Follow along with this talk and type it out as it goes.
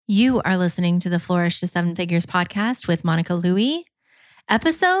You are listening to the Flourish to Seven Figures podcast with Monica Louie,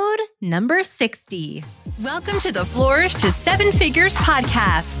 episode number 60. Welcome to the Flourish to Seven Figures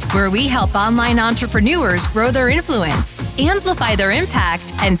podcast, where we help online entrepreneurs grow their influence, amplify their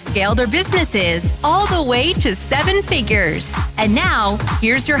impact, and scale their businesses all the way to seven figures. And now,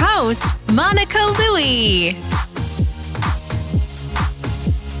 here's your host, Monica Louie.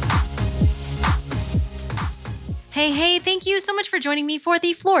 Hey, thank you so much for joining me for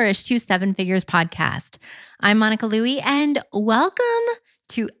the Flourish to Seven Figures podcast. I'm Monica Louie, and welcome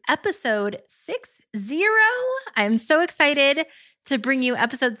to episode 60. I'm so excited to bring you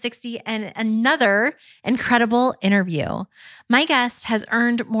episode 60 and another incredible interview. My guest has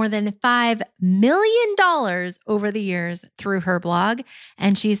earned more than $5 million over the years through her blog,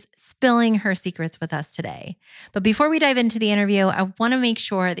 and she's spilling her secrets with us today. But before we dive into the interview, I want to make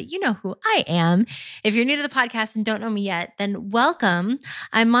sure that you know who I am. If you're new to the podcast and don't know me yet, then welcome.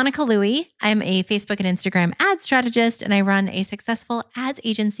 I'm Monica Louie. I'm a Facebook and Instagram ad strategist, and I run a successful ads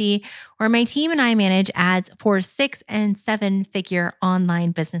agency where my team and I manage ads for 6- and 7-figure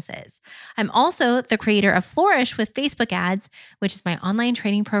online businesses. I'm also the creator of Flourish with Facebook Ads, which is my online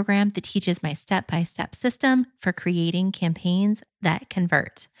training program that teaches my step-by-step system for creating campaigns that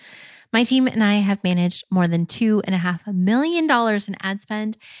convert. My team and I have managed more than $2.5 million in ad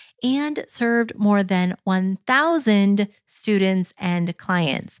spend and served more than 1,000 students and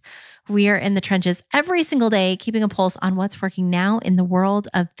clients. We are in the trenches every single day, keeping a pulse on what's working now in the world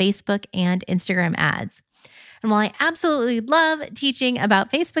of Facebook and Instagram ads. And while I absolutely love teaching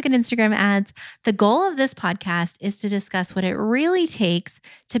about Facebook and Instagram ads, the goal of this podcast is to discuss what it really takes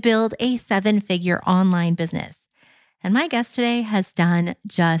to build a 7-figure online business. And my guest today has done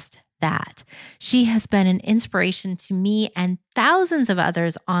just that. She has been an inspiration to me and thousands of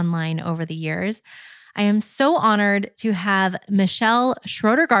others online over the years. I am so honored to have Michelle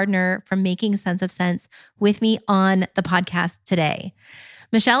Schroeder Gardner from Making Sense of Sense with me on the podcast today.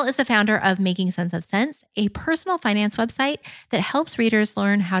 Michelle is the founder of Making Sense of Sense, a personal finance website that helps readers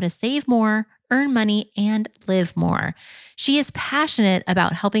learn how to save more, earn money, and live more. She is passionate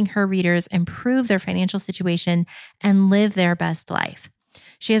about helping her readers improve their financial situation and live their best life.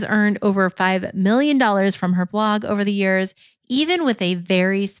 She has earned over $5 million from her blog over the years, even with a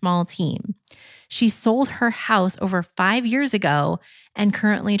very small team. She sold her house over 5 years ago and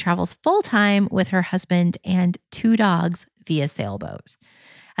currently travels full-time with her husband and 2 dogs via sailboat.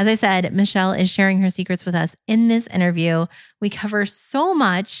 As I said, Michelle is sharing her secrets with us in this interview. We cover so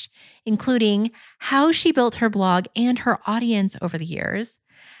much, including how she built her blog and her audience over the years,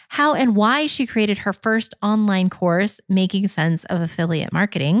 how and why she created her first online course, Making Sense of Affiliate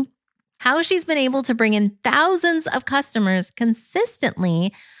Marketing, how she's been able to bring in thousands of customers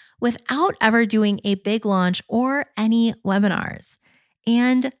consistently without ever doing a big launch or any webinars.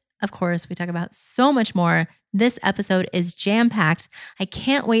 And of course, we talk about so much more. This episode is jam-packed. I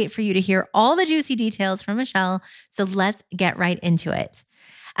can't wait for you to hear all the juicy details from Michelle. So let's get right into it.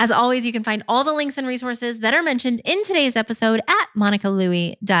 As always, you can find all the links and resources that are mentioned in today's episode at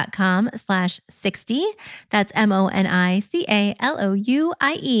monicalouie.com/60. That's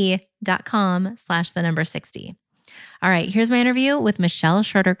MonicaLouie.com/60. All right, here's my interview with Michelle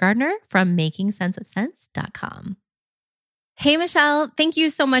Schroeder Gardner from MakingSenseOfSense.com. Hey, Michelle, thank you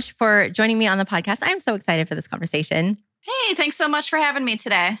so much for joining me on the podcast. I'm so excited for this conversation. Hey, thanks so much for having me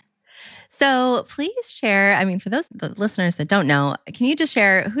today. So please share, for those the listeners that don't know, can you just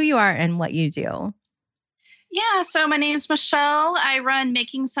share who you are and what you do? Yeah, so my name is Michelle. I run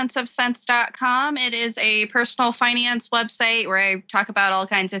MakingSenseOfSense.com. It is a personal finance website where I talk about all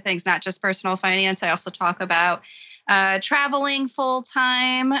kinds of things, not just personal finance. I also talk about traveling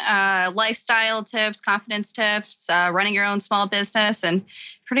full-time, lifestyle tips, confidence tips, running your own small business, and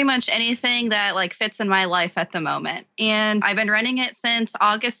pretty much anything that fits in my life at the moment. And I've been running it since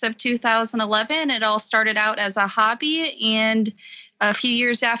August of 2011. It all started out as a hobby, and a few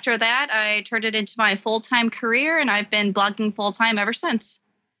years after that, I turned it into my full-time career, and I've been blogging full-time ever since.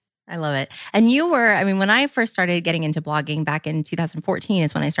 I love it. And you were, when I first started getting into blogging back in 2014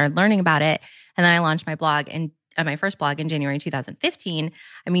 is when I started learning about it. And then I launched my blog my first blog in January 2015.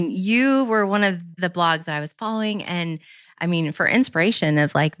 You were one of the blogs that I was following. And for inspiration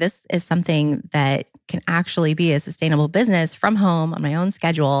of this is something that can actually be a sustainable business from home on my own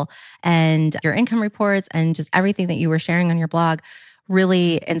schedule. And your income reports and just everything that you were sharing on your blog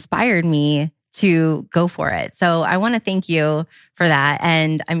really inspired me to go for it. So I want to thank you for that.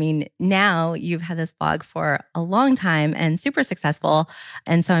 And now you've had this blog for a long time and super successful.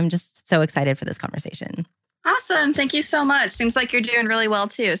 And so I'm just so excited for this conversation. Awesome. Thank you so much. Seems like you're doing really well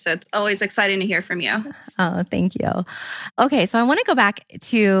too. So it's always exciting to hear from you. Oh, thank you. Okay, so I want to go back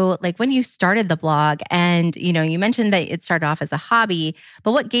to like when you started the blog and, you mentioned that it started off as a hobby,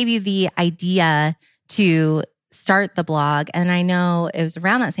 but what gave you the idea to start the blog? And I know it was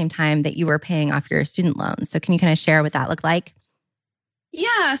around that same time that you were paying off your student loans. So can you kind of share what that looked like?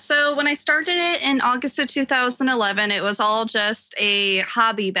 Yeah, so when I started it in August of 2011, it was all just a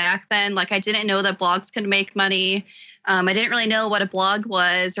hobby back then. Like I didn't know that blogs could make money. I didn't really know what a blog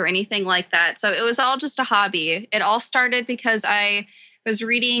was or anything like that. So it was all just a hobby. It all started because I was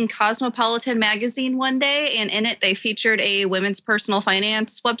reading Cosmopolitan magazine one day, and in it they featured a women's personal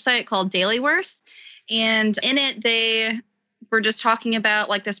finance website called Daily Worth. And in it they were just talking about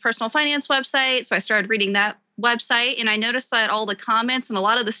like this personal finance website. So I started reading that website, and I noticed that all the comments and a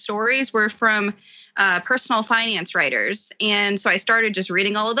lot of the stories were from personal finance writers. And so I started just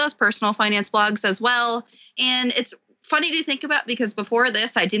reading all of those personal finance blogs as well. And it's funny to think about because before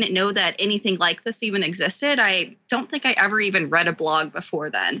this, I didn't know that anything like this even existed. I don't think I ever even read a blog before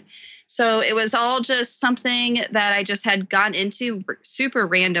then. So it was all just something that I just had gotten into super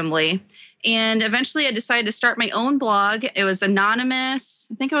randomly. And eventually I decided to start my own blog. It was anonymous.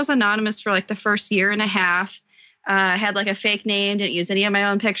 I think it was anonymous for like the first year and a half. I had like a fake name, didn't use any of my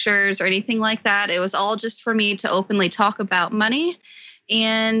own pictures or anything like that. It was all just for me to openly talk about money.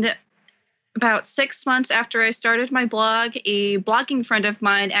 And about 6 months after I started my blog, a blogging friend of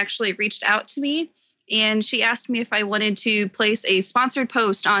mine actually reached out to me, and she asked me if I wanted to place a sponsored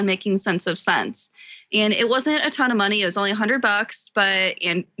post on Making Sense of Sense. And it wasn't a ton of money. It was only $100,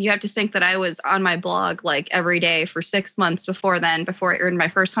 and you have to think that I was on my blog like every day for 6 months before then, before I earned my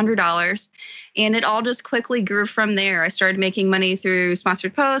first $100. And it all just quickly grew from there. I started making money through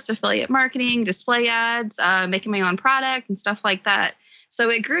sponsored posts, affiliate marketing, display ads, making my own product and stuff like that. So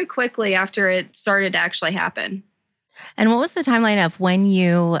it grew quickly after it started to actually happen. And what was the timeline of when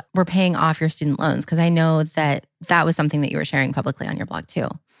you were paying off your student loans? Because I know that that was something that you were sharing publicly on your blog too.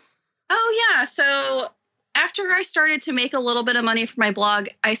 Oh, yeah. So after I started to make a little bit of money for my blog,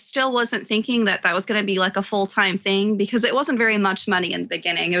 I still wasn't thinking that that was going to be like a full-time thing because it wasn't very much money in the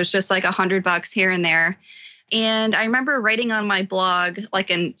beginning. It was just like $100 here and there. And I remember writing on my blog, like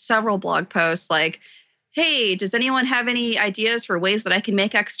in several blog posts, like, hey, does anyone have any ideas for ways that I can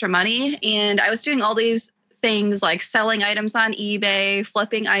make extra money? And I was doing all these things like selling items on eBay,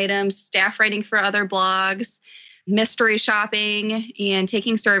 flipping items, staff writing for other blogs, mystery shopping, and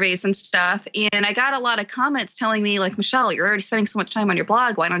taking surveys and stuff. And I got a lot of comments telling me like, Michelle, you're already spending so much time on your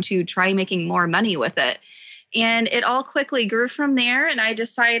blog. Why don't you try making more money with it? And it all quickly grew from there. And I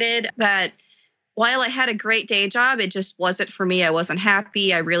decided that while I had a great day job, it just wasn't for me. I wasn't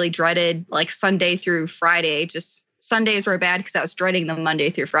happy. I really dreaded like Sunday through Friday. Just Sundays were bad because I was dreading them Monday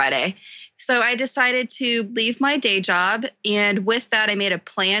through Friday. So I decided to leave my day job. And with that, I made a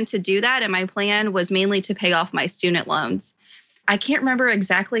plan to do that. And my plan was mainly to pay off my student loans. I can't remember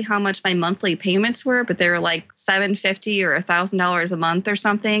exactly how much my monthly payments were, but they were like $750 or $1,000 a month or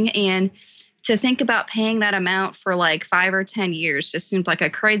something. And to think about paying that amount for like 5 or 10 years just seemed like a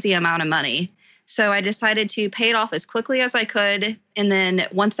crazy amount of money. So I decided to pay it off as quickly as I could. And then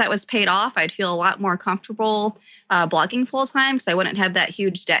once that was paid off, I'd feel a lot more comfortable blogging full time because I wouldn't have that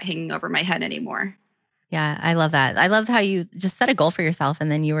huge debt hanging over my head anymore. Yeah, I love that. I love how you just set a goal for yourself and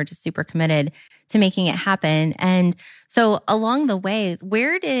then you were just super committed to making it happen. And so along the way,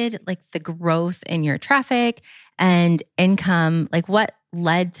 where did like the growth in your traffic and income, like what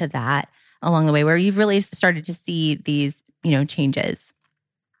led to that along the way where you really started to see these, changes?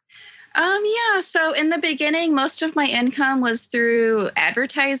 Yeah. So in the beginning, most of my income was through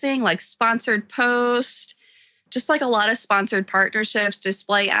advertising, like sponsored posts, just like a lot of sponsored partnerships,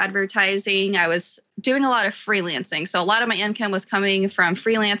 display advertising. I was doing a lot of freelancing. So a lot of my income was coming from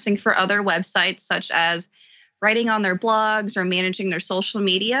freelancing for other websites, such as writing on their blogs or managing their social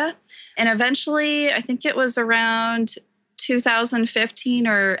media. And eventually, I think it was around 2015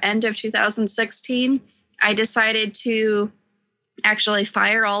 or end of 2016, I decided to actually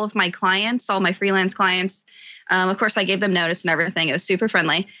fire all of my clients, all my freelance clients. Of course, I gave them notice and everything. It was super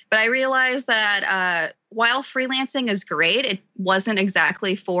friendly. But I realized that while freelancing is great, it wasn't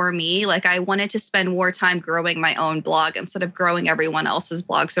exactly for me. Like I wanted to spend more time growing my own blog instead of growing everyone else's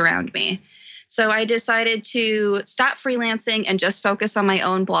blogs around me. So I decided to stop freelancing and just focus on my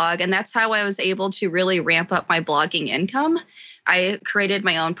own blog. And that's how I was able to really ramp up my blogging income. I created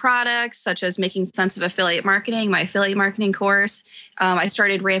my own products, such as Making Sense of Affiliate Marketing, my affiliate marketing course. I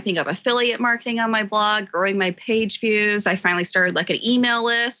started ramping up affiliate marketing on my blog, growing my page views. I finally started like an email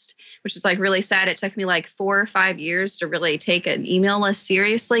list, which is like really sad. It took me like 4 or 5 years to really take an email list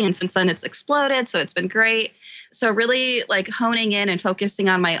seriously. And since then it's exploded. So it's been great. So really like honing in and focusing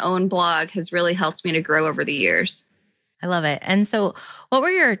on my own blog has really helped me to grow over the years. I love it. And so what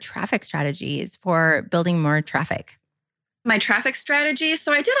were your traffic strategies for building more traffic? My traffic strategy.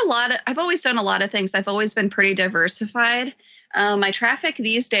 So I've always done a lot of things. I've always been pretty diversified. My traffic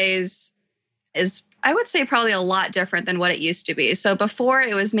these days is, I would say, probably a lot different than what it used to be. So before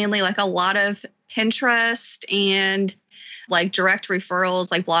it was mainly like a lot of Pinterest and like direct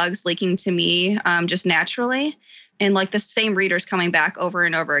referrals, like blogs leaking to me just naturally. And like the same readers coming back over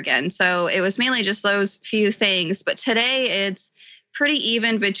and over again. So it was mainly just those few things. But today it's pretty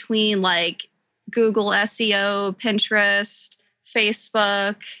even between like Google SEO, Pinterest,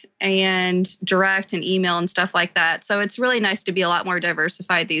 Facebook, and direct and email and stuff like that. So it's really nice to be a lot more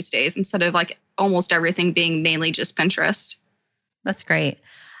diversified these days instead of like almost everything being mainly just Pinterest. That's great.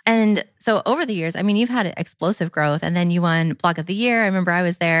 And so over the years, I mean, you've had explosive growth and then you won Blog of the Year. I remember I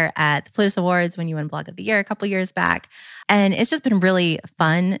was there at the Plutus Awards when you won Blog of the Year a couple years back. And it's just been really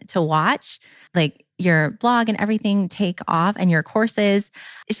fun to watch like your blog and everything take off and your courses.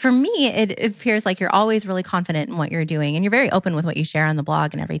 For me, it appears like you're always really confident in what you're doing and you're very open with what you share on the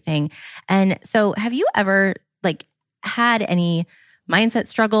blog and everything. And so have you ever like had any mindset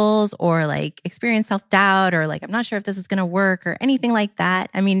struggles or like experience self-doubt or like, I'm not sure if this is going to work or anything like that?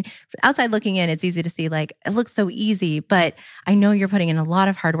 I mean, outside looking in, it's easy to see like, it looks so easy, but I know you're putting in a lot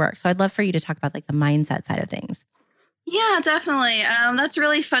of hard work. So I'd love for you to talk about like the mindset side of things. Yeah, definitely. That's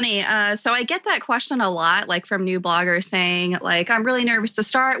really funny. So I get that question a lot, like from new bloggers saying like, I'm really nervous to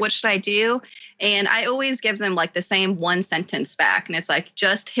start. What should I do? And I always give them like the same one sentence back. And it's like,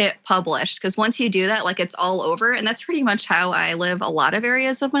 just hit publish. Because once you do that, like it's all over. And that's pretty much how I live a lot of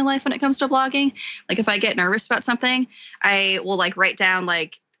areas of my life when it comes to blogging. Like if I get nervous about something, I will like write down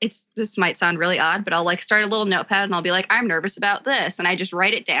like, this might sound really odd, but I'll like start a little notepad and I'll be like, I'm nervous about this. And I just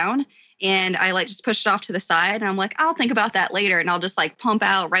write it down. And I like just push it off to the side and I'm like, I'll think about that later. And I'll just like pump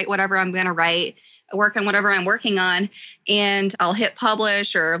out, write whatever I'm going to write, work on whatever I'm working on. And I'll hit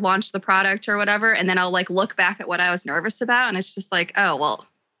publish or launch the product or whatever. And then I'll like look back at what I was nervous about. And it's just like, oh, well,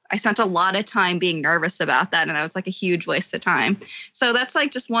 I spent a lot of time being nervous about that. And that was like a huge waste of time. So that's like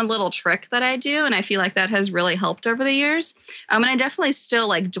just one little trick that I do. And I feel like that has really helped over the years. And I definitely still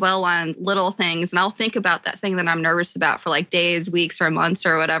like dwell on little things and I'll think about that thing that I'm nervous about for like days, weeks, or months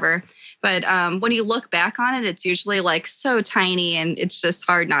or whatever. But when you look back on it, it's usually like so tiny and it's just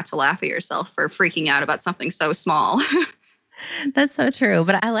hard not to laugh at yourself for freaking out about something so small. That's so true.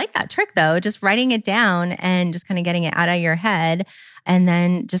 But I like that trick though, just writing it down and just kind of getting it out of your head and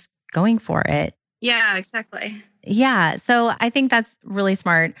then just going for it. Yeah, exactly. Yeah. So I think that's really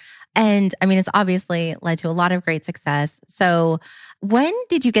smart. And I mean, it's obviously led to a lot of great success. So when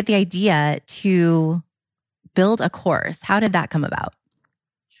did you get the idea to build a course? How did that come about?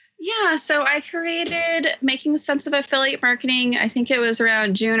 Yeah, so I created Making Sense of Affiliate Marketing. I think it was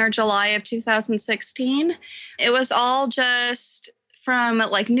around June or July of 2016. It was all just from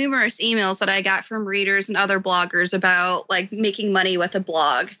like numerous emails that I got from readers and other bloggers about like making money with a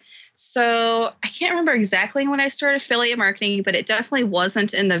blog. So I can't remember exactly when I started affiliate marketing, but it definitely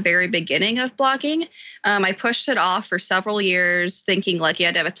wasn't in the very beginning of blogging. I pushed it off for several years thinking like you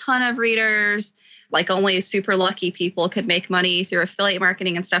had to have a ton of readers, like only super lucky people could make money through affiliate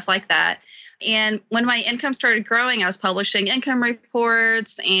marketing and stuff like that. And when my income started growing, I was publishing income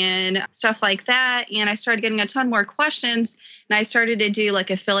reports and stuff like that. And I started getting a ton more questions. And I started to do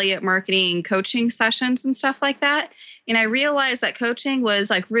like affiliate marketing coaching sessions and stuff like that. And I realized that coaching was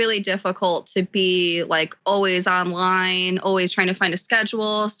like really difficult to be like always online, always trying to find a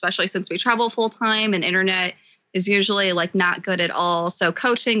schedule, especially since we travel full time and internet is usually like not good at all. So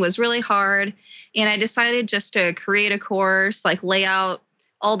coaching was really hard. And I decided just to create a course, like lay out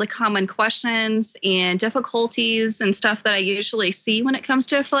all the common questions and difficulties and stuff that I usually see when it comes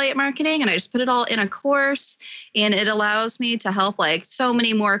to affiliate marketing. And I just put it all in a course and it allows me to help like so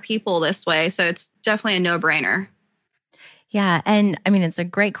many more people this way. So it's definitely a no-brainer. Yeah. And I mean, it's a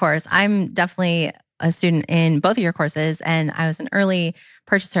great course. I'm definitely a student in both of your courses and I was an early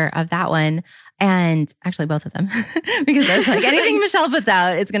purchaser of that one. And actually both of them, because I was like, anything Michelle puts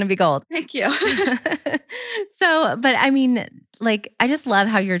out, it's going to be gold. Thank you. So, but I mean, like, I just love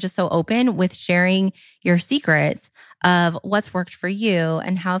how you're just so open with sharing your secrets of what's worked for you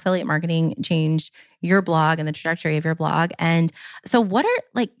and how affiliate marketing changed your blog and the trajectory of your blog. And so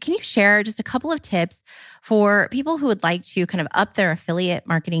can you share just a couple of tips for people who would like to kind of up their affiliate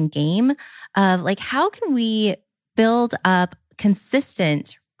marketing game of like, how can we build up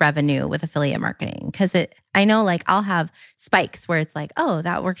consistent revenue with affiliate marketing? Because I know like I'll have spikes where it's like, oh,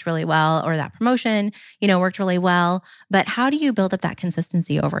 that worked really well, or that promotion, worked really well. But how do you build up that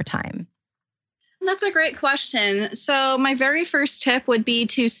consistency over time? That's a great question. So my very first tip would be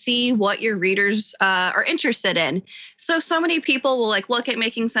to see what your readers are interested in. So many people will like look at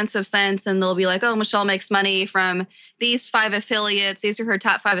Making Sense of Sense and they'll be like, oh, Michelle makes money from these 5 affiliates. These are her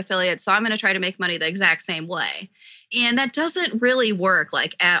top 5 affiliates. So I'm going to try to make money the exact same way. And that doesn't really work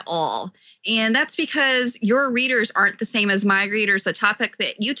like at all. And that's because your readers aren't the same as my readers. The topic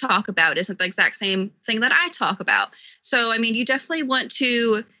that you talk about isn't the exact same thing that I talk about. So, I mean, you definitely want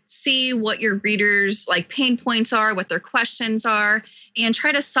to see what your readers' like pain points are, what their questions are, and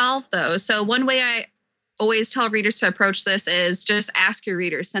try to solve those. So one way I always tell readers to approach this is just ask your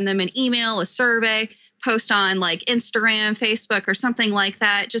readers, send them an email, a survey, post on like Instagram, Facebook, or something like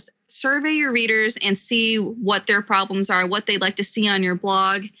that. Just survey your readers and see what their problems are, what they'd like to see on your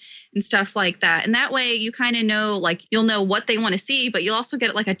blog and stuff like that. And that way you kind of know, like, you'll know what they want to see, but you'll also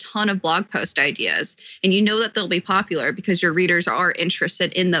get like a ton of blog post ideas. And you know that they'll be popular because your readers are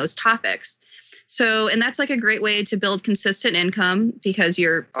interested in those topics. So, and that's like a great way to build consistent income because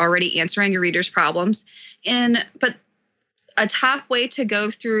you're already answering your readers' problems. But a top way to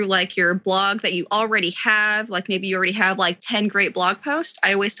go through like your blog that you already have, like maybe you already have like 10 great blog posts.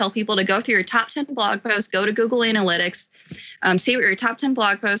 I always tell people to go through your top 10 blog posts, go to Google Analytics, see what your top 10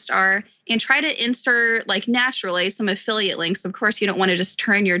 blog posts are, and try to insert like naturally some affiliate links. Of course, you don't want to just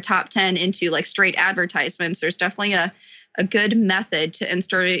turn your top 10 into like straight advertisements. There's definitely a good method to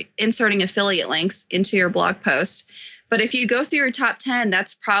inserting affiliate links into your blog posts. But if you go through your top 10,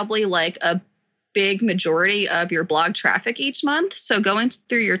 that's probably like a big majority of your blog traffic each month. So going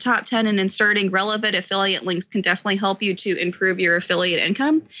through your top 10 and inserting relevant affiliate links can definitely help you to improve your affiliate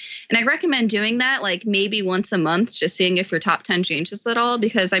income. And I recommend doing that like maybe once a month, just seeing if your top 10 changes at all,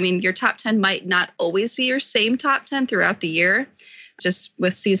 because I mean, your top 10 might not always be your same top 10 throughout the year, just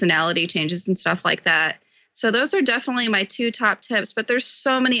with seasonality changes and stuff like that. So those are definitely my 2 top tips, but there's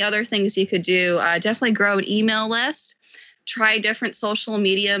so many other things you could do. Definitely grow an email list. Try different social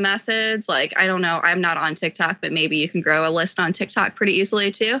media methods. Like, I don't know, I'm not on TikTok, but maybe you can grow a list on TikTok pretty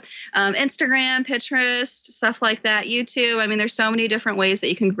easily too. Instagram, Pinterest, stuff like that, YouTube. I mean, there's so many different ways that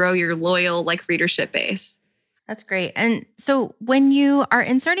you can grow your loyal like readership base. That's great. And so when you are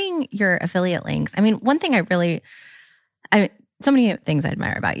inserting your affiliate links, I mean, one thing so many things I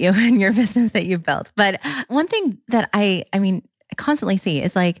admire about you and your business that you've built. But one thing that I constantly see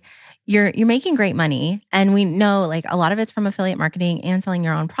is like, you're making great money, and we know like a lot of it's from affiliate marketing and selling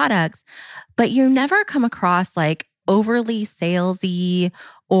your own products, but you never come across like overly salesy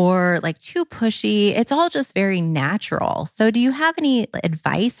or like too pushy. It's all just very natural. So do you have any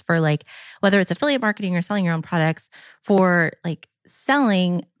advice for like whether it's affiliate marketing or selling your own products for like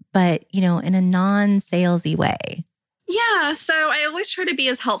selling, but in a non-salesy way? Yeah, so I always try to be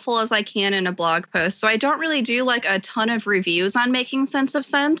as helpful as I can in a blog post. So I don't really do like a ton of reviews on Making Sense of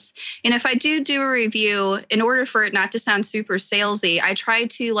Sense. And if I do a review, in order for it not to sound super salesy, I try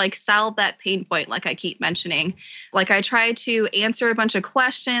to like solve that pain point, like I keep mentioning. Like I try to answer a bunch of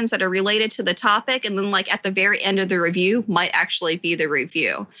questions that are related to the topic. And then like at the very end of the review might actually be the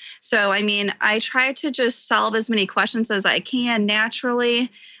review. So, I mean, I try to just solve as many questions as I can naturally,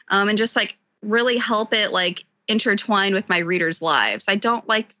 and just like really help it like intertwine with my readers' lives.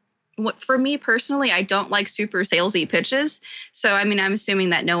 For me personally, I don't like super salesy pitches. So, I mean, I'm assuming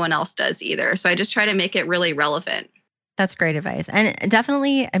that no one else does either. So I just try to make it really relevant. That's great advice. And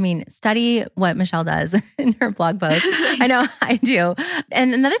definitely, I mean, study what Michelle does in her blog post. I know I do.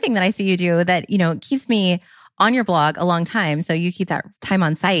 And another thing that I see you do that, keeps me on your blog a long time, so you keep that time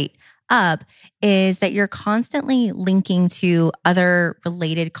on site up, is that you're constantly linking to other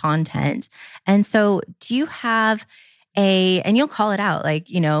related content. And so do you have and you'll call it out, like,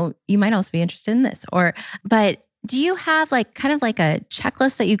 you might also be interested in this, but do you have like kind of like a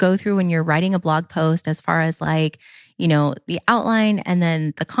checklist that you go through when you're writing a blog post as far as like, the outline and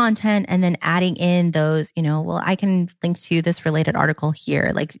then the content and then adding in those, well, I can link to this related article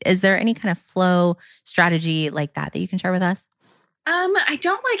here. Like, is there any kind of flow strategy like that you can share with us? I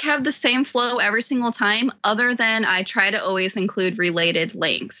don't like have the same flow every single time, other than I try to always include related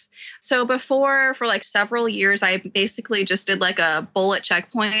links. So before, for like several years, I basically just did like a bullet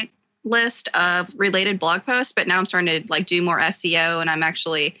checkpoint list of related blog posts, but now I'm starting to like do more SEO, and I'm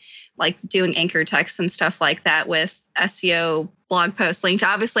actually like doing anchor text and stuff like that with SEO blog posts linked.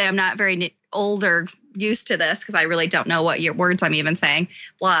 Obviously, I'm not very old or used to this because I really don't know what your words I'm even saying,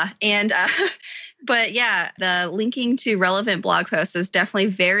 blah. And, but yeah, the linking to relevant blog posts is definitely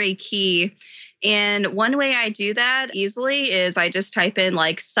very key. And one way I do that easily is I just type in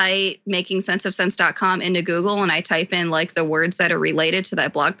like site makingsenseofsense.com into Google, and I type in like the words that are related to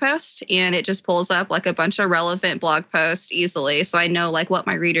that blog post, and it just pulls up like a bunch of relevant blog posts easily. So I know like what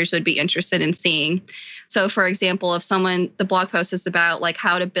my readers would be interested in seeing. So for example, if the blog post is about like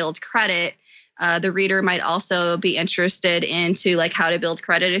how to build credit, the reader might also be interested into like how to build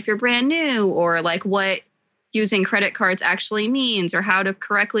credit if you're brand new, or like what using credit cards actually means, or how to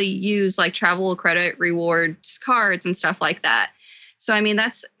correctly use like travel credit rewards cards and stuff like that. So, I mean,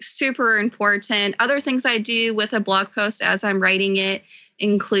 that's super important. Other things I do with a blog post as I'm writing it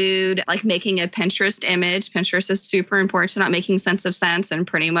include like making a Pinterest image. Pinterest is super important to Making Sense of Sense and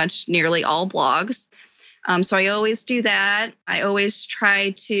pretty much nearly all blogs. So I always do that. I always try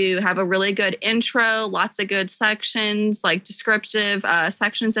to have a really good intro, lots of good sections, like descriptive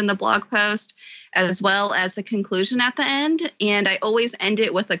sections in the blog post, as well as a conclusion at the end. And I always end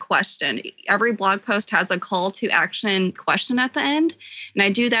it with a question. Every blog post has a call to action question at the end. And I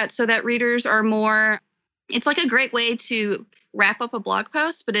do that so that readers are it's like a great way to wrap up a blog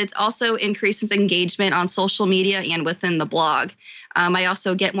post, but it also increases engagement on social media and within the blog. I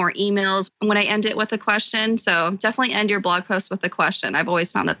also get more emails when I end it with a question. So definitely end your blog post with a question. I've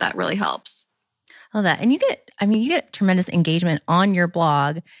always found that really helps. I love that. And you get tremendous engagement on your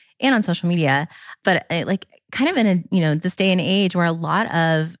blog and on social media, but like kind of in this day and age where a lot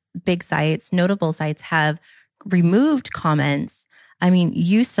of big sites, notable sites have removed comments. I mean,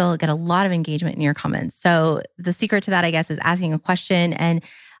 you still get a lot of engagement in your comments. So the secret to that, I guess, is asking a question. And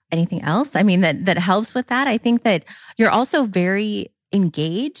anything else, I mean, that helps with that. I think that you're also very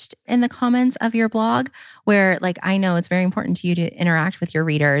engaged in the comments of your blog, where like I know it's very important to you to interact with your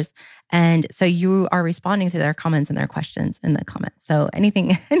readers. And so you are responding to their comments and their questions in the comments. So anything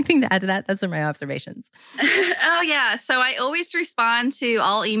to add to that? Those are my observations. Oh, yeah. So I always respond to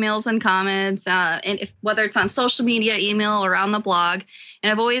all emails and comments, and whether it's on social media, email, or on the blog.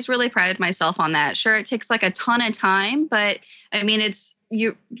 And I've always really prided myself on that. Sure, it takes like a ton of time, but I mean,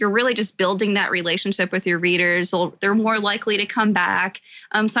 you're really just building that relationship with your readers. They're more likely to come back.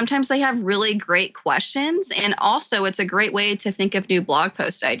 Sometimes they have really great questions. And also it's a great way to think of new blog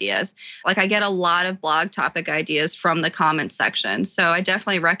post ideas. Like I get a lot of blog topic ideas from the comment section. So I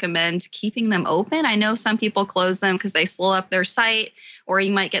definitely recommend keeping them open. I know some people close them because they slow up their site, or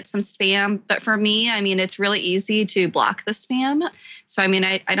you might get some spam. But for me, I mean, it's really easy to block the spam. So, I mean,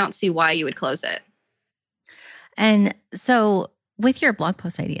 I don't see why you would close it. And so with your blog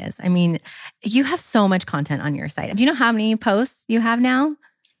post ideas, I mean, you have so much content on your site. Do you know how many posts you have now?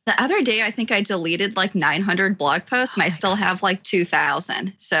 The other day, I think I deleted like 900 blog posts and I still have like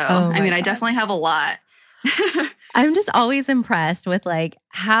 2,000. So, I mean, I definitely have a lot. I'm just always impressed with like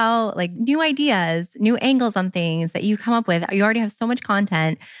how like new ideas, new angles on things that you come up with. You already have so much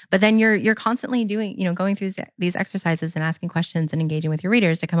content, but then you're constantly doing, going through these exercises and asking questions and engaging with your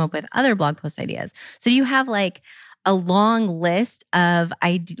readers to come up with other blog post ideas. So you have like a long list of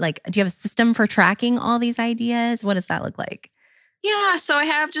do you have a system for tracking all these ideas? What does that look like? Yeah, so I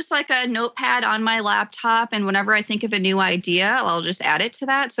have just like a notepad on my laptop, and whenever I think of a new idea, I'll just add it to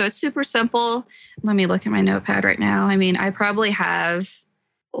that. So it's super simple. Let me look at my notepad right now. I mean, I probably have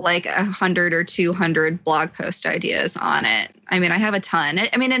like 100 or 200 blog post ideas on it. I mean, I have a ton.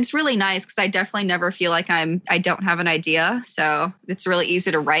 I mean, it's really nice because I definitely never feel like I don't have an idea. So it's really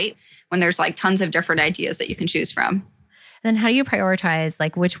easy to write when there's like tons of different ideas that you can choose from. Then how do you prioritize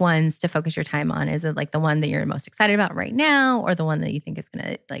like which ones to focus your time on? Is it like the one that you're most excited about right now, or the one that you think is going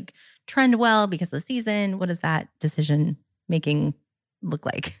to like trend well because of the season? What does that decision making look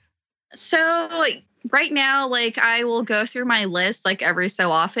like? So like right now, like I will go through my list like every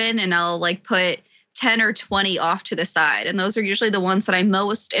so often, and I'll like put 10 or 20 off to the side. And those are usually the ones that I'm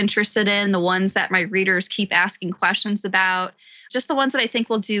most interested in, the ones that my readers keep asking questions about, just the ones that I think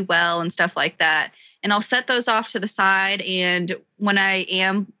will do well and stuff like that. And I'll set those off to the side. And when I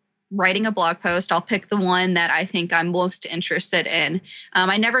am writing a blog post, I'll pick the one that I think I'm most interested in.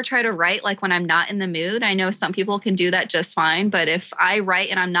 I never try to write like when I'm not in the mood. I know some people can do that just fine, but if I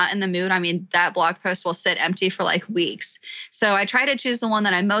write and I'm not in the mood, I mean, that blog post will sit empty for like weeks. So I try to choose the one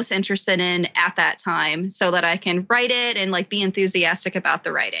that I'm most interested in at that time so that I can write it and like be enthusiastic about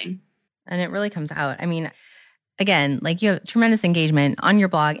the writing. And it really comes out. I mean, again, like you have tremendous engagement on your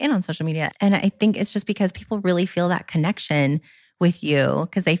blog and on social media. And I think it's just because people really feel that connection with you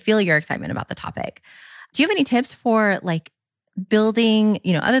because they feel your excitement about the topic. Do you have any tips for like building,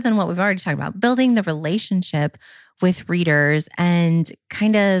 other than what we've already talked about, building the relationship with readers and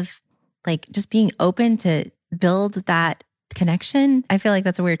kind of like just being open to build that connection? I feel like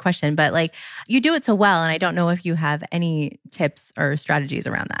that's a weird question, but like you do it so well. And I don't know if you have any tips or strategies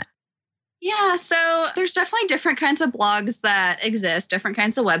around that. Yeah, so there's definitely different kinds of blogs that exist, different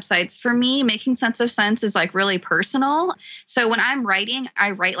kinds of websites. For me, Making Sense of Sense is like really personal. So when I'm writing,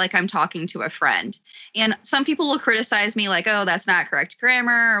 I write like I'm talking to a friend. And some people will criticize me like, oh, that's not correct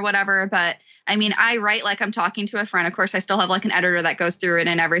grammar or whatever. But I mean, I write like I'm talking to a friend. Of course, I still have like an editor that goes through it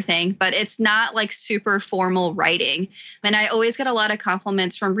and everything, but it's not like super formal writing. And I always get a lot of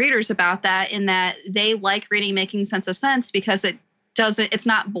compliments from readers about that, in that they like reading Making Sense of Sense because it's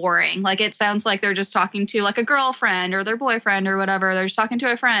not boring. Like it sounds like they're just talking to like a girlfriend or their boyfriend or whatever. They're just talking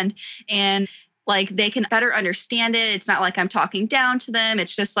to a friend, and like they can better understand it. It's not like I'm talking down to them.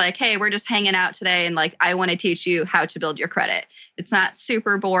 It's just like, hey, we're just hanging out today, and like I want to teach you how to build your credit. It's not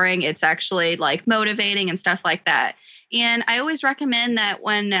super boring. It's actually like motivating and stuff like that. And I always recommend that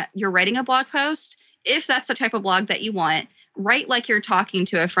when you're writing a blog post, if that's the type of blog that you want, write like you're talking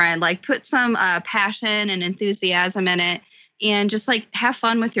to a friend. Like put some passion and enthusiasm in it, and just like have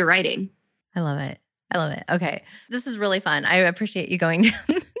fun with your writing. I love it. I love it. Okay. This is really fun. I appreciate you going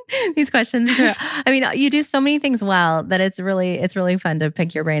down these questions. I mean, you do so many things well that it's really fun to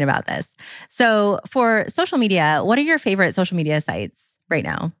pick your brain about this. So for social media, what are your favorite social media sites right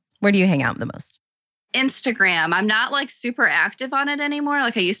now? Where do you hang out the most? Instagram. I'm not like super active on it anymore.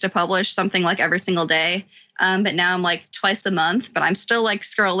 Like I used to publish something like every single day. But now I'm like twice a month, but I'm still like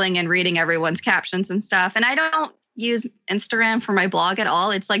scrolling and reading everyone's captions and stuff. And I don't use Instagram for my blog at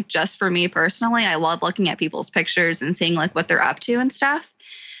all. It's like just for me personally. I love looking at people's pictures and seeing like what they're up to and stuff.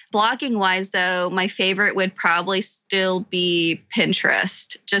 Blogging wise though, my favorite would probably still be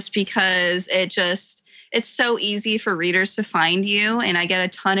Pinterest, just because it's so easy for readers to find you. And I get a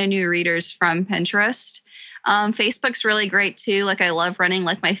ton of new readers from Pinterest. Facebook's really great too. Like I love running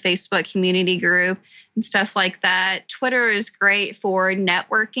like my Facebook community group and stuff like that. Twitter is great for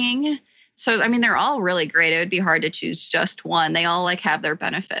networking. So, I mean, they're all really great. It would be hard to choose just one. They all like have their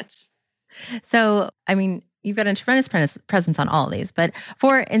benefits. So, I mean, you've got a tremendous presence on all of these, but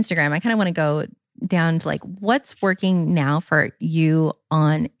for Instagram, I kind of want to go down to like what's working now for you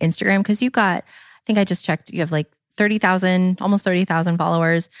on Instagram. Because you've got, I think I just checked, you have like 30,000, almost 30,000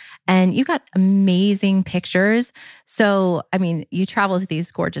 followers, and you got amazing pictures. So, I mean, you travel to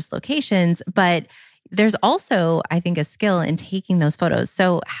these gorgeous locations, but there's also, I think, a skill in taking those photos.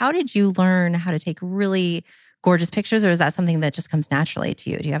 So how did you learn how to take really gorgeous pictures, or is that something that just comes naturally to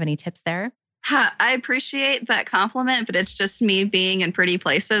you? Do you have any tips there? I appreciate that compliment, but it's just me being in pretty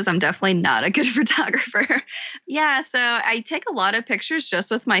places. I'm definitely not a good photographer. Yeah, so I take a lot of pictures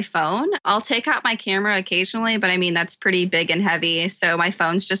just with my phone. I'll take out my camera occasionally, but I mean, that's pretty big and heavy. So my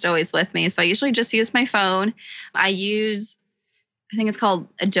phone's just always with me. So I usually just use my phone. I think it's called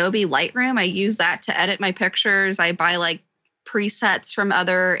Adobe Lightroom. I use that to edit my pictures. I buy like presets from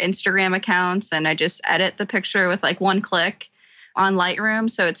other Instagram accounts, and I just edit the picture with like one click on Lightroom.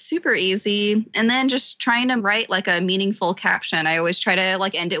 So it's super easy. And then just trying to write like a meaningful caption. I always try to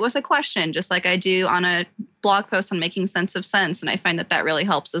like end it with a question, just like I do on a blog post on Making Sense of Sense. And I find that really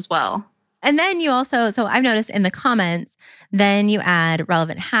helps as well. And then you also, so I've noticed in the comments, then you add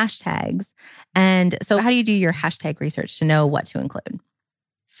relevant hashtags. And so how do you do your hashtag research to know what to include?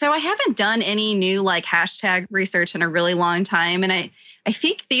 So I haven't done any new like hashtag research in a really long time. And I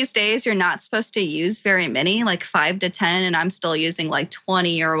think these days you're not supposed to use very many, like 5 to 10, and I'm still using like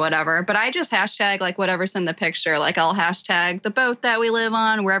 20 or whatever. But I just hashtag like whatever's in the picture. Like I'll hashtag the boat that we live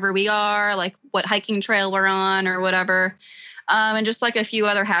on, wherever we are, like what hiking trail we're on or whatever. And just like a few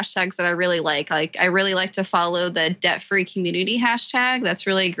other hashtags that I really like. Like I really like to follow the debt-free community hashtag. That's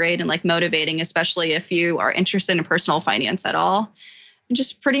really great and like motivating, especially if you are interested in personal finance at all. And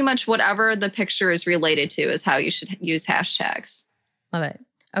just pretty much whatever the picture is related to is how you should use hashtags. Love it.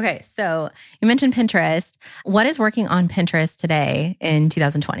 Okay, so you mentioned Pinterest. What is working on Pinterest today in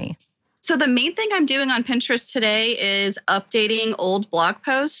 2020? So the main thing I'm doing on Pinterest today is updating old blog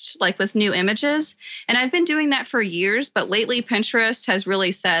posts, like with new images. And I've been doing that for years, but lately Pinterest has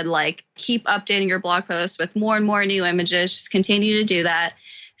really said, like, keep updating your blog posts with more and more new images. Just continue to do that.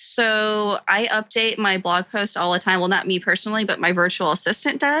 So I update my blog post all the time. Well, not me personally, but my virtual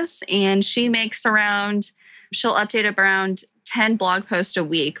assistant does. And she'll update around 10 blog posts a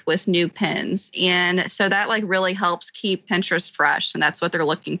week with new pins. And so that like really helps keep Pinterest fresh. And that's what they're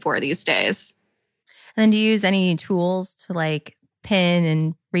looking for these days. And then do you use any tools to like pin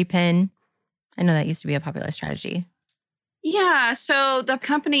and repin? I know that used to be a popular strategy. Yeah. So the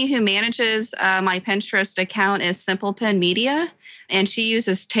company who manages my Pinterest account is Simple Pin Media. And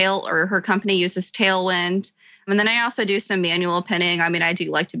her company uses Tailwind. And then I also do some manual pinning. I mean, I do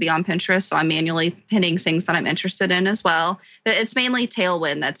like to be on Pinterest, so I'm manually pinning things that I'm interested in as well. But it's mainly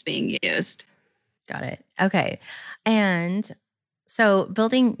Tailwind that's being used. Got it. Okay. And so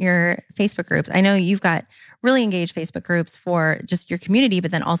building your Facebook groups, I know you've got really engaged Facebook groups for just your community,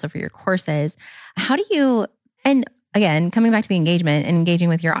 but then also for your courses. How do you, and again, coming back to the engagement and engaging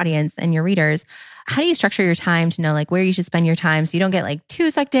with your audience and your readers, how do you structure your time to know like where you should spend your time so you don't get like too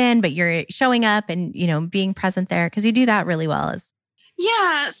sucked in, but you're showing up and, being present there? Because you do that really well.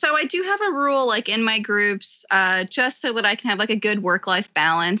 Yeah, so I do have a rule like in my groups just so that I can have like a good work-life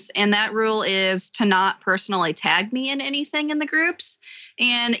balance. And that rule is to not personally tag me in anything in the groups.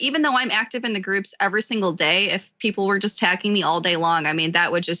 And even though I'm active in the groups every single day, if people were just tagging me all day long, I mean,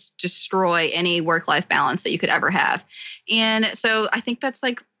 that would just destroy any work-life balance that you could ever have. And so I think that's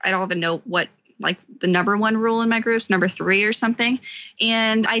like, I don't even know what like the number one rule in my groups, number 3 or something.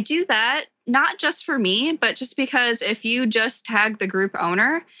 And I do that not just for me, but just because if you just tag the group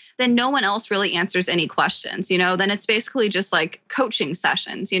owner, then no one else really answers any questions, then it's basically just like coaching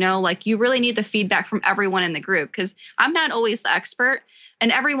sessions, like you really need the feedback from everyone in the group because I'm not always the expert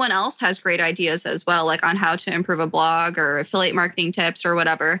and everyone else has great ideas as well, like on how to improve a blog or affiliate marketing tips or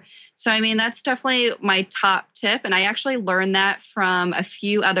whatever. So, I mean, that's definitely my top tip. And I actually learned that from a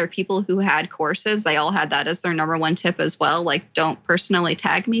few other people who had courses. They all had that as their number 1 tip as well. Like, don't personally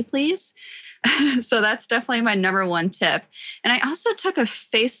tag me, please. So that's definitely my number 1 tip. And I also took a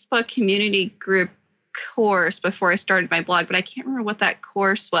Facebook community group course before I started my blog, but I can't remember what that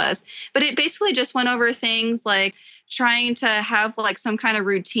course was. But it basically just went over things like trying to have like some kind of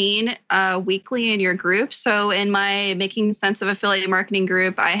routine weekly in your group. So in my Making Sense of Affiliate Marketing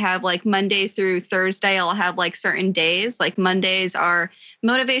group, I have like Monday through Thursday, I'll have like certain days. Like Mondays are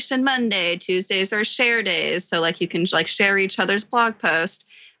Motivation Monday, Tuesdays are share days. So like you can like share each other's blog post.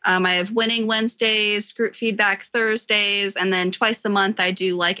 I have Winning Wednesdays, Group Feedback Thursdays, and then twice a month I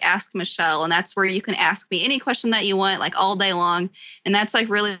do like Ask Michelle, and that's where you can ask me any question that you want, like all day long. And that's like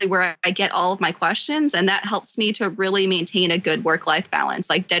really where I get all of my questions, and that helps me to really maintain a good work-life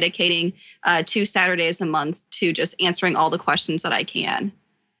balance, like dedicating 2 Saturdays a month to just answering all the questions that I can.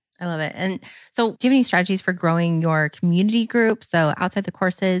 I love it. And so do you have any strategies for growing your community group? So outside the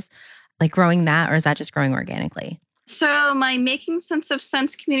courses, like growing that, or is that just growing organically? So my Making Sense of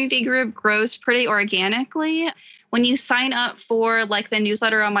Sense community group grows pretty organically. When you sign up for like the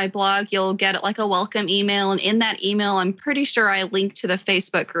newsletter on my blog, you'll get like a welcome email. And in that email, I'm pretty sure I link to the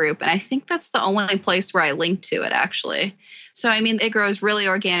Facebook group. And I think that's the only place where I link to it, actually. So, I mean, it grows really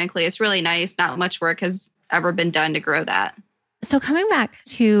organically. It's really nice. Not much work has ever been done to grow that. So coming back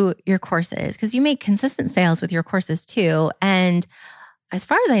to your courses, because you make consistent sales with your courses too. And as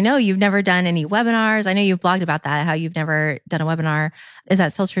far as I know, you've never done any webinars. I know you've blogged about that, how you've never done a webinar. Is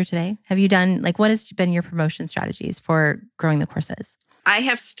that still true today? Have you done, like, what has been your promotion strategies for growing the courses? I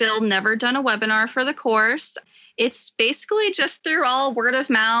have still never done a webinar for the course. It's basically just through all word of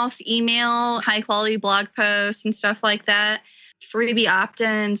mouth, email, high quality blog posts and stuff like that, freebie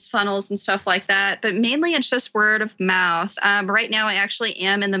opt-ins, funnels and stuff like that. But mainly it's just word of mouth. Right now, I actually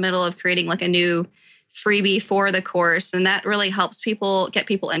am in the middle of creating like a new freebie for the course, and that really helps people get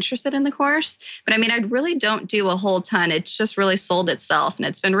people interested in the course. But I mean, I really don't do a whole ton. It's just really sold itself, and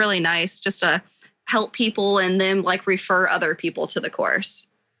it's been really nice just to help people and then like refer other people to the course.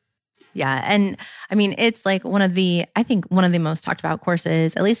 Yeah. And I mean, it's like I think one of the most talked about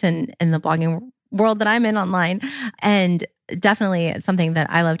courses, at least in the blogging world that I'm in online, and definitely it's something that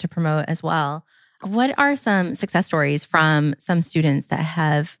I love to promote as well. What are some success stories from some students that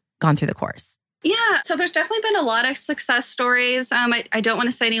have gone through the course? Yeah, so there's definitely been a lot of success stories. I don't want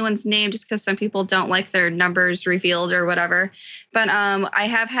to say anyone's name just because some people don't like their numbers revealed or whatever. But I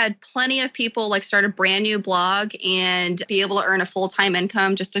have had plenty of people like start a brand new blog and be able to earn a full-time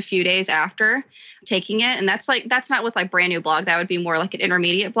income just a few days after taking it. And that's not with like brand new blog. That would be more like an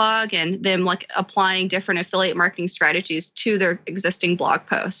intermediate blog and them like applying different affiliate marketing strategies to their existing blog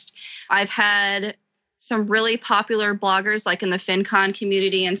post. I've had some really popular bloggers like in the FinCon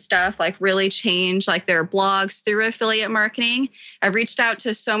community and stuff, like really change like their blogs through affiliate marketing. I've reached out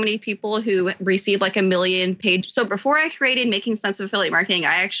to so many people who received like 1 million page. So before I created Making Sense of Affiliate Marketing,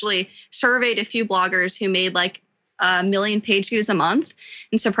 I actually surveyed a few bloggers who made like 1 million page views a month.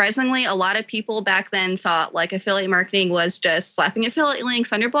 And surprisingly, a lot of people back then thought like affiliate marketing was just slapping affiliate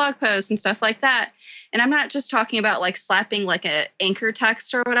links on your blog posts and stuff like that. And I'm not just talking about like slapping like an anchor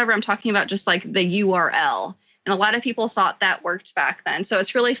text or whatever. I'm talking about just like the URL. And a lot of people thought that worked back then. So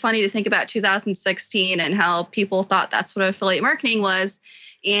it's really funny to think about 2016 and how people thought that's what affiliate marketing was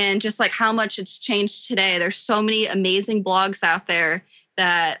and just like how much it's changed today. There's so many amazing blogs out there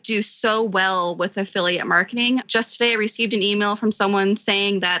that do so well with affiliate marketing. Just today, I received an email from someone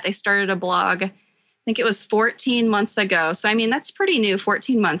saying that they started a blog, I think it was 14 months ago. So, I mean, that's pretty new,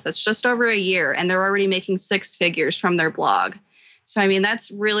 14 months. That's just over a year. And they're already making 6 figures from their blog. So, I mean,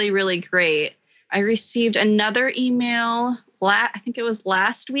 that's really, really great. I received another email, I think it was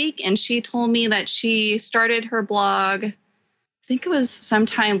last week, and she told me that she started her blog, I think it was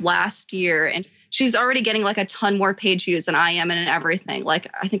sometime last year, and she's already getting like a ton more page views than I am and everything. Like,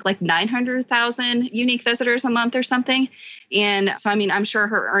 I think like 900,000 unique visitors a month or something. And so, I mean, I'm sure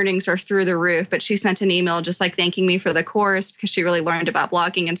her earnings are through the roof, but she sent an email just like thanking me for the course because she really learned about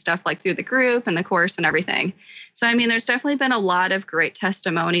blogging and stuff like through the group and the course and everything. So, I mean, there's definitely been a lot of great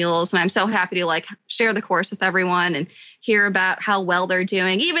testimonials, and I'm so happy to like share the course with everyone and hear about how well they're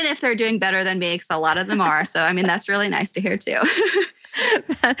doing, even if they're doing better than me, because a lot of them are. So, I mean, that's really nice to hear too.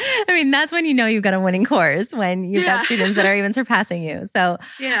 I mean, that's when you know you've got a winning course, when you've got students that are even surpassing you. So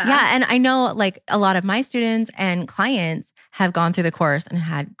yeah. And I know like a lot of my students and clients have gone through the course and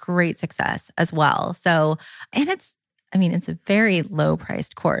had great success as well. So, and it's a very low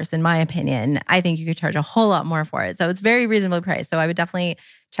priced course in my opinion. I think you could charge a whole lot more for it. So it's very reasonably priced. So I would definitely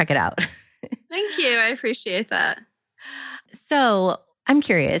check it out. Thank you. I appreciate that. So I'm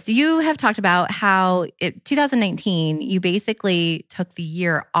curious, you have talked about how 2019, you basically took the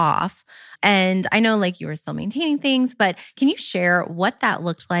year off. And I know like you were still maintaining things, but can you share what that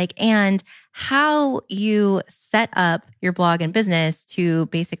looked like and how you set up your blog and business to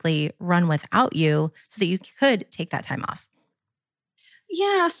basically run without you so that you could take that time off?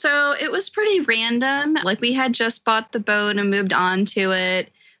 Yeah, so it was pretty random. Like we had just bought the boat and moved on to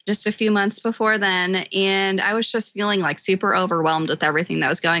it just a few months before then. And I was just feeling like super overwhelmed with everything that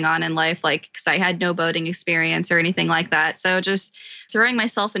was going on in life, like because I had no boating experience or anything like that. So just throwing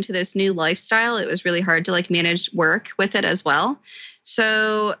myself into this new lifestyle, it was really hard to like manage work with it as well.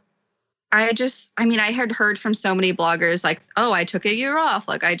 So I had heard from so many bloggers like, oh, I took a year off.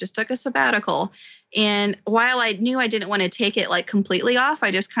 Like I just took a sabbatical. And while I knew I didn't want to take it like completely off,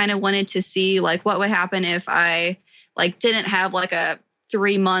 I just kind of wanted to see like what would happen if I like didn't have like a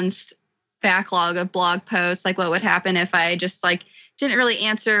 3-month backlog of blog posts. Like what would happen if I just like didn't really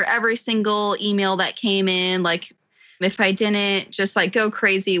answer every single email that came in, like if I didn't just like go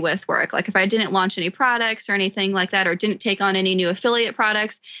crazy with work, like if I didn't launch any products or anything like that, or didn't take on any new affiliate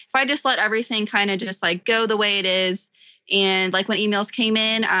products, if I just let everything kind of just like go the way it is. And like when emails came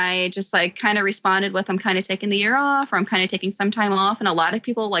in, I just like kind of responded with, I'm kind of taking the year off, or I'm kind of taking some time off. And a lot of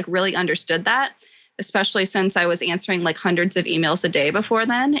people like really understood that, especially since I was answering like hundreds of emails a day before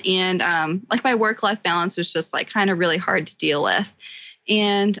then. And like my work-life balance was just like kind of really hard to deal with.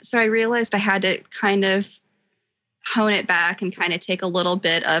 And so I realized I had to kind of hone it back and kind of take a little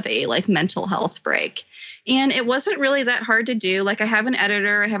bit of a like mental health break. And it wasn't really that hard to do. Like I have an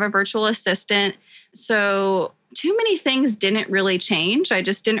editor, I have a virtual assistant. So too many things didn't really change. I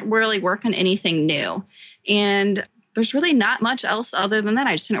just didn't really work on anything new. And there's really not much else other than that.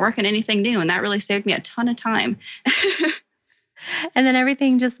 I just didn't work on anything new. And that really saved me a ton of time. And then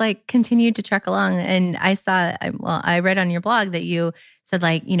everything just like continued to truck along. And I read on your blog that you said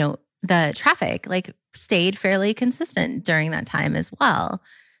like, you know, the traffic like stayed fairly consistent during that time as well.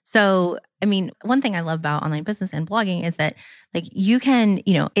 So, I mean, one thing I love about online business and blogging is that like you can,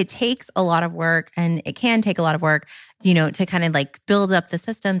 you know, it takes a lot of work, and it can take a lot of work, you know, to kind of like build up the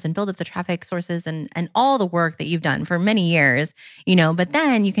systems and build up the traffic sources and all the work that you've done for many years, you know, but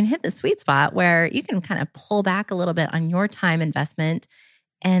then you can hit the sweet spot where you can kind of pull back a little bit on your time investment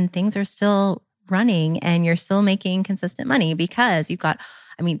and things are still running and you're still making consistent money because you've got,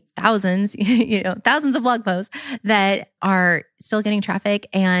 thousands of blog posts that are still getting traffic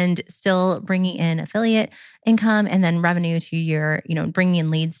and still bringing in affiliate income and then revenue to your, bringing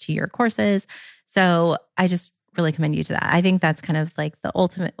in leads to your courses. So I just really commend you to that. I think that's kind of like the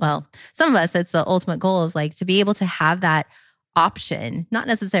ultimate, well, some of us, it's the ultimate goal is like to be able to have that option, not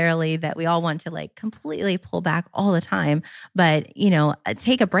necessarily that we all want to like completely pull back all the time, but,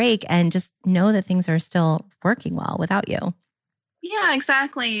 take a break and just know that things are still working well without you. Yeah,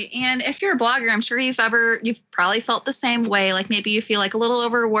 exactly. And if you're a blogger, I'm sure you've probably felt the same way. Like maybe you feel like a little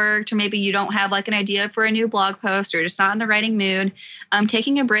overworked, or maybe you don't have like an idea for a new blog post, or you're just not in the writing mood.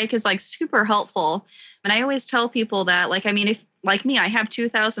 Taking a break is like super helpful. And I always tell people that, if like me, I have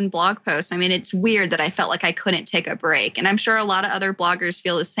 2,000 blog posts. It's weird that I felt like I couldn't take a break. And I'm sure a lot of other bloggers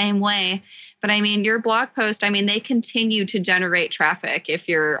feel the same way. But your blog post, they continue to generate traffic if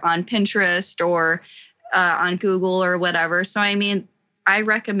you're on Pinterest or on Google or whatever. So, I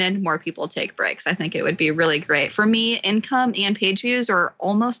recommend more people take breaks. I think it would be really great. For me, income and page views are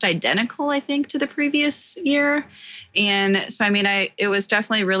almost identical, I think, to the previous year. And so, I mean, it was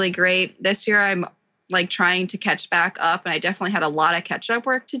definitely really great. This year, I'm like trying to catch back up, and I definitely had a lot of catch up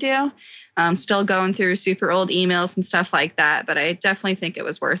work to do. Still going through super old emails and stuff like that, but I definitely think it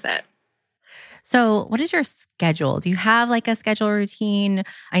was worth it. So, what is your schedule? Do you have like a schedule routine?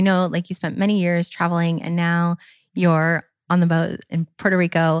 I know like you spent many years traveling and now you're on the boat in Puerto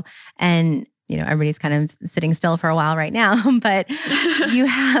Rico and everybody's kind of sitting still for a while right now, but do you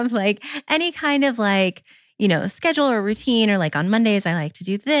have like any kind of like, schedule or routine, or like on Mondays, I like to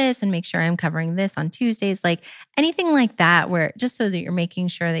do this and make sure I'm covering this on Tuesdays, like anything like that, where just so that you're making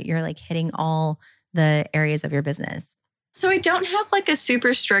sure that you're like hitting all the areas of your business? So I don't have like a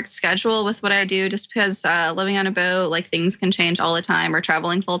super strict schedule with what I do, just because living on a boat, like things can change all the time, or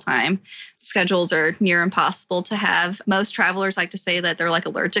traveling full time. Schedules are near impossible to have. Most travelers like to say that they're like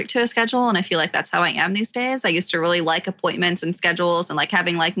allergic to a schedule. And I feel like that's how I am these days. I used to really like appointments and schedules and like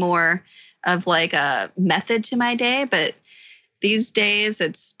having like more of like a method to my day. But these days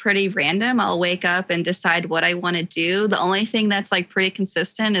it's pretty random. I'll wake up and decide what I want to do. The only thing that's like pretty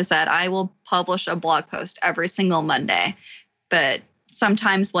consistent is that I will publish a blog post every single Monday, but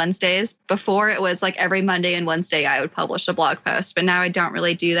sometimes Wednesdays. Before it was like every Monday and Wednesday I would publish a blog post, but now I don't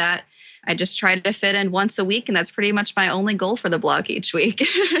really do that. I just try to fit in once a week, and that's pretty much my only goal for the blog each week.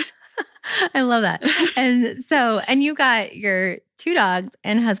 I love that. And you got your 2 dogs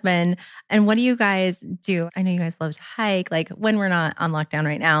and husband. And what do you guys do? I know you guys love to hike. Like when we're not on lockdown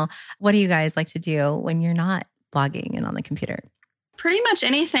right now, what do you guys like to do when you're not blogging and on the computer? Pretty much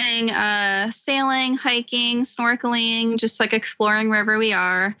anything, sailing, hiking, snorkeling, just like exploring wherever we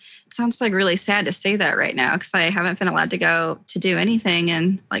are. It sounds like really sad to say that right now, because I haven't been allowed to go to do anything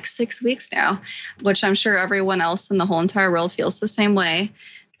in like 6 weeks now, which I'm sure everyone else in the whole entire world feels the same way.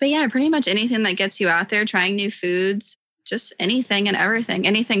 But yeah, pretty much anything that gets you out there, trying new foods, just anything and everything.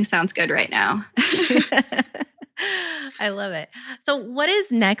 Anything sounds good right now. I love it. So what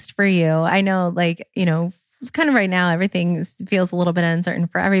is next for you? I know kind of right now, everything feels a little bit uncertain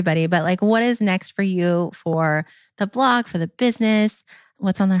for everybody, but like what is next for you, for the blog, for the business?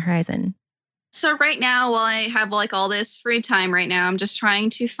 What's on the horizon? So right now, while I have like all this free time right now, I'm just trying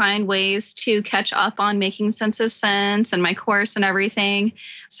to find ways to catch up on Making Sense of Sense and my course and everything.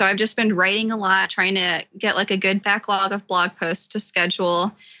 So I've just been writing a lot, trying to get like a good backlog of blog posts to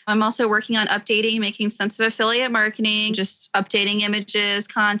schedule. I'm also working on updating Making Sense of Affiliate Marketing, just updating images,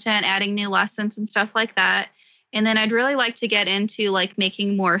 content, adding new lessons and stuff like that. And then I'd really like to get into like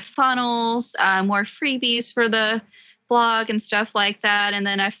making more funnels, more freebies for the blog and stuff like that. And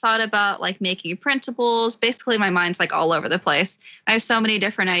then I've thought about like making printables. Basically, my mind's like all over the place. I have so many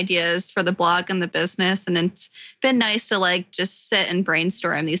different ideas for the blog and the business. And it's been nice to like just sit and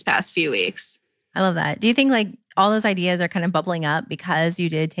brainstorm these past few weeks. I love that. Do you think like all those ideas are kind of bubbling up because you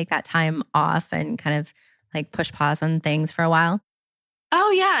did take that time off and kind of like push pause on things for a while?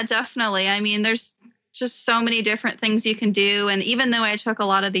 Oh, yeah, definitely. I mean, there's just so many different things you can do. And even though I took a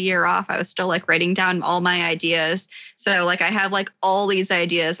lot of the year off, I was still like writing down all my ideas. So like I have like all these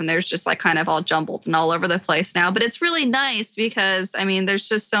ideas, and there's just like kind of all jumbled and all over the place now. But it's really nice because I mean, there's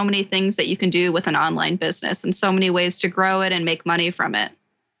just so many things that you can do with an online business and so many ways to grow it and make money from it.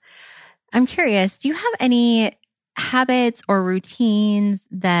 I'm curious, do you have any habits or routines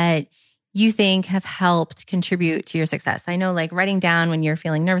that you think have helped contribute to your success? I know like writing down when you're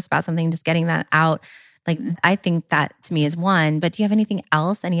feeling nervous about something, just getting that out. Like I think that to me is one, but do you have anything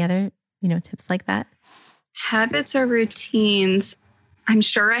else? Any other, tips like that? Habits or routines? I'm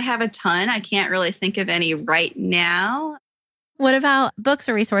sure I have a ton. I can't really think of any right now. What about books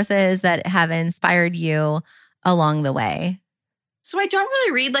or resources that have inspired you along the way? So I don't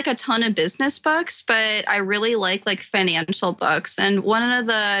really read like a ton of business books, but I really like financial books. And one of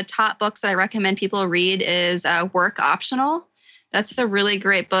the top books that I recommend people read is Work Optional. That's a really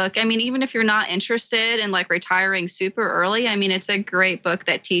great book. I mean, even if you're not interested in like retiring super early, I mean, it's a great book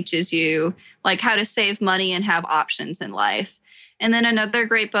that teaches you like how to save money and have options in life. And then another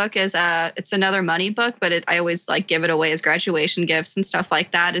great book is it's another money book, but I always like give it away as graduation gifts and stuff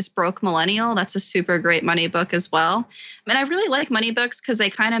like that, is Broke Millennial. That's a super great money book as well. And I really like money books because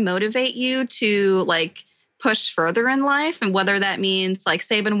they kind of motivate you to like push further in life, and whether that means like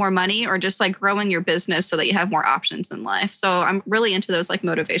saving more money or just like growing your business so that you have more options in life. So I'm really into those like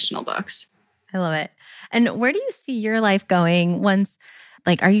motivational books. I love it. And where do you see your life going once?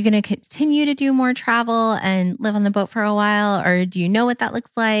 Like, are you going to continue to do more travel and live on the boat for a while? Or do you know what that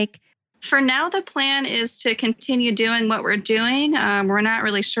looks like? For now, the plan is to continue doing what we're doing. We're not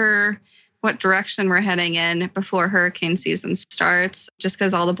really sure what direction we're heading in before hurricane season starts, just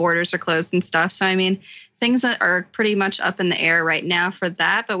because all the borders are closed and stuff. So, I mean, things that are pretty much up in the air right now for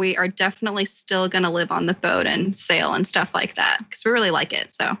that, but we are definitely still going to live on the boat and sail and stuff like that because we really like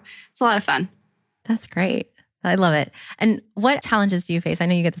it. So it's a lot of fun. That's great. I love it. And what challenges do you face? I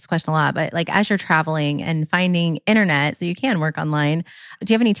know you get this question a lot, but like as you're traveling and finding internet so you can work online,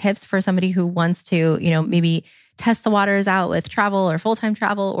 do you have any tips for somebody who wants to, maybe test the waters out with travel or full-time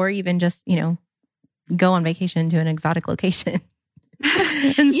travel, or even just, go on vacation to an exotic location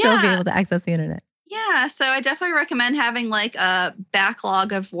and still be able to access the internet? Yeah, so I definitely recommend having like a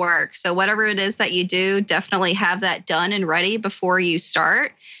backlog of work. So whatever it is that you do, definitely have that done and ready before you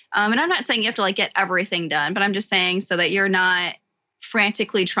start. And I'm not saying you have to like get everything done, but I'm just saying so that you're not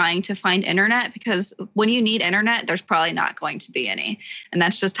frantically trying to find internet, because when you need internet, there's probably not going to be any. And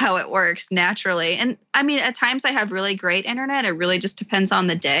that's just how it works naturally. And I mean, at times I have really great internet. It really just depends on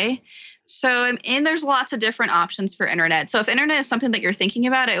the day. So, and there's lots of different options for internet. So if internet is something that you're thinking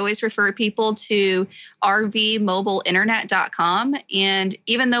about, I always refer people to rvmobileinternet.com. And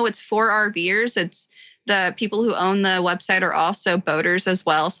even though it's for RVers, it's the people who own the website are also boaters as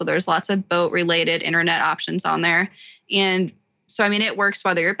well. So there's lots of boat related internet options on there. And so, I mean, it works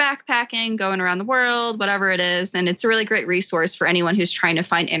whether you're backpacking, going around the world, whatever it is. And it's a really great resource for anyone who's trying to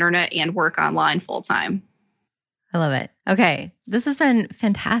find internet and work online full time. I love it. Okay. This has been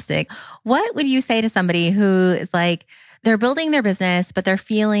fantastic. What would you say to somebody who is like, they're building their business, but they're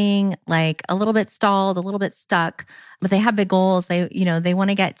feeling like a little bit stalled, a little bit stuck, but they have big goals. They want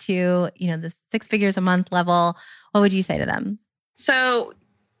to get to, the 6 figures a month level. What would you say to them? So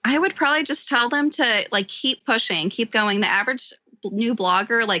I would probably just tell them to like keep pushing, keep going. The average new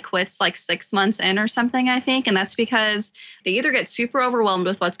blogger like quits like 6 months in or something, I think. And that's because they either get super overwhelmed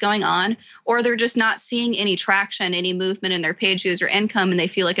with what's going on, or they're just not seeing any traction, any movement in their page views or income, and they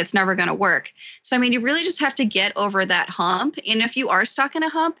feel like it's never going to work. So, I mean, you really just have to get over that hump. And if you are stuck in a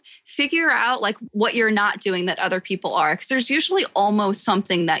hump, figure out like what you're not doing that other people are, because there's usually almost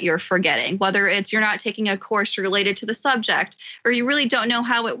something that you're forgetting, whether it's you're not taking a course related to the subject, or you really don't know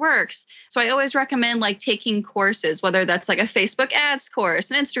how it works. So I always recommend like taking courses, whether that's like a Facebook ads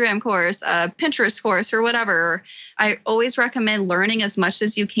course, an Instagram course, a Pinterest course, or whatever. I always recommend learning as much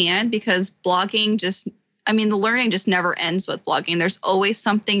as you can, because blogging the learning just never ends with blogging. There's always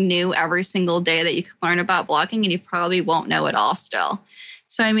something new every single day that you can learn about blogging, and you probably won't know it all still.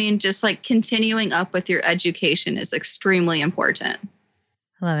 So, I mean, just like continuing up with your education is extremely important.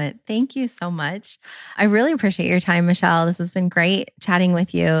 I love it. Thank you so much. I really appreciate your time, Michelle. This has been great chatting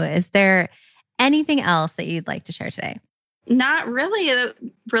with you. Is there anything else that you'd like to share today? Not really. A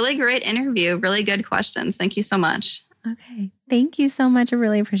really great interview. Really good questions. Thank you so much. Okay. Thank you so much. I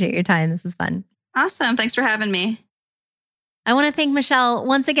really appreciate your time. This is fun. Awesome. Thanks for having me. I want to thank Michelle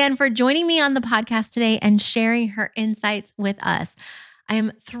once again for joining me on the podcast today and sharing her insights with us. I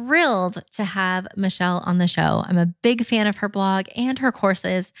am thrilled to have Michelle on the show. I'm a big fan of her blog and her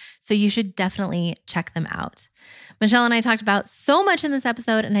courses, so you should definitely check them out. Michelle and I talked about so much in this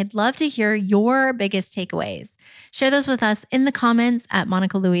episode, and I'd love to hear your biggest takeaways. Share those with us in the comments at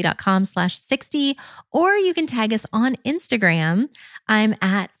monicalouie.com/60, or you can tag us on Instagram. I'm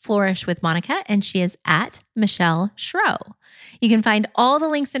at Flourish with Monica, and she is at Michelle Schroe. You can find all the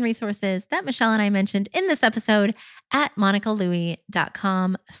links and resources that Michelle and I mentioned in this episode at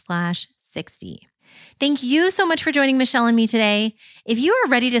monicalouie.com/60. Thank you so much for joining Michelle and me today. If you are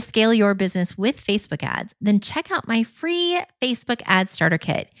ready to scale your business with Facebook ads, then check out my free Facebook ad starter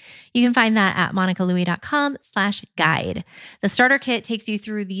kit. You can find that at monicalouie.com/guide. The starter kit takes you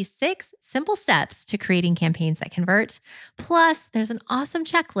through these 6 simple steps to creating campaigns that convert. Plus, there's an awesome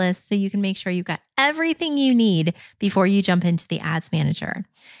checklist so you can make sure you've got everything you need before you jump into the ads manager.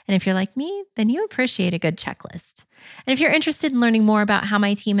 And if you're like me, then you appreciate a good checklist. And if you're interested in learning more about how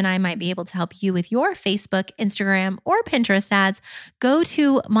my team and I might be able to help you with your Facebook, Instagram, or Pinterest ads, go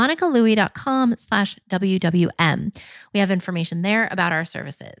to monicalouie.com/WWM. We have information there about our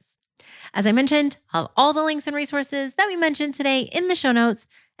services. As I mentioned, I'll have all the links and resources that we mentioned today in the show notes,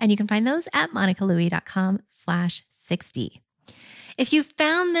 and you can find those at monicalouie.com/60. If you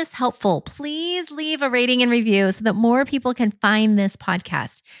found this helpful, please leave a rating and review so that more people can find this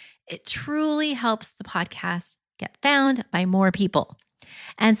podcast. It truly helps the podcast get found by more people.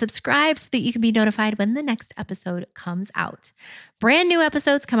 And subscribe so that you can be notified when the next episode comes out. Brand new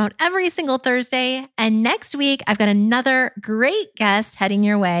episodes come out every single Thursday. And next week, I've got another great guest heading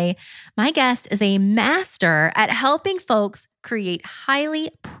your way. My guest is a master at helping folks create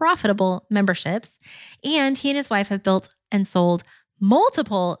highly profitable memberships. And he and his wife have built and sold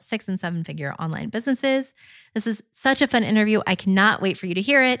multiple 6- and 7-figure online businesses. This is such a fun interview. I cannot wait for you to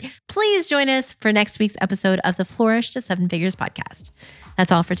hear it. Please join us for next week's episode of the Flourish to 7 Figures podcast.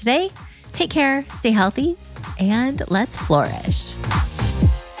 That's all for today. Take care, stay healthy, and let's flourish.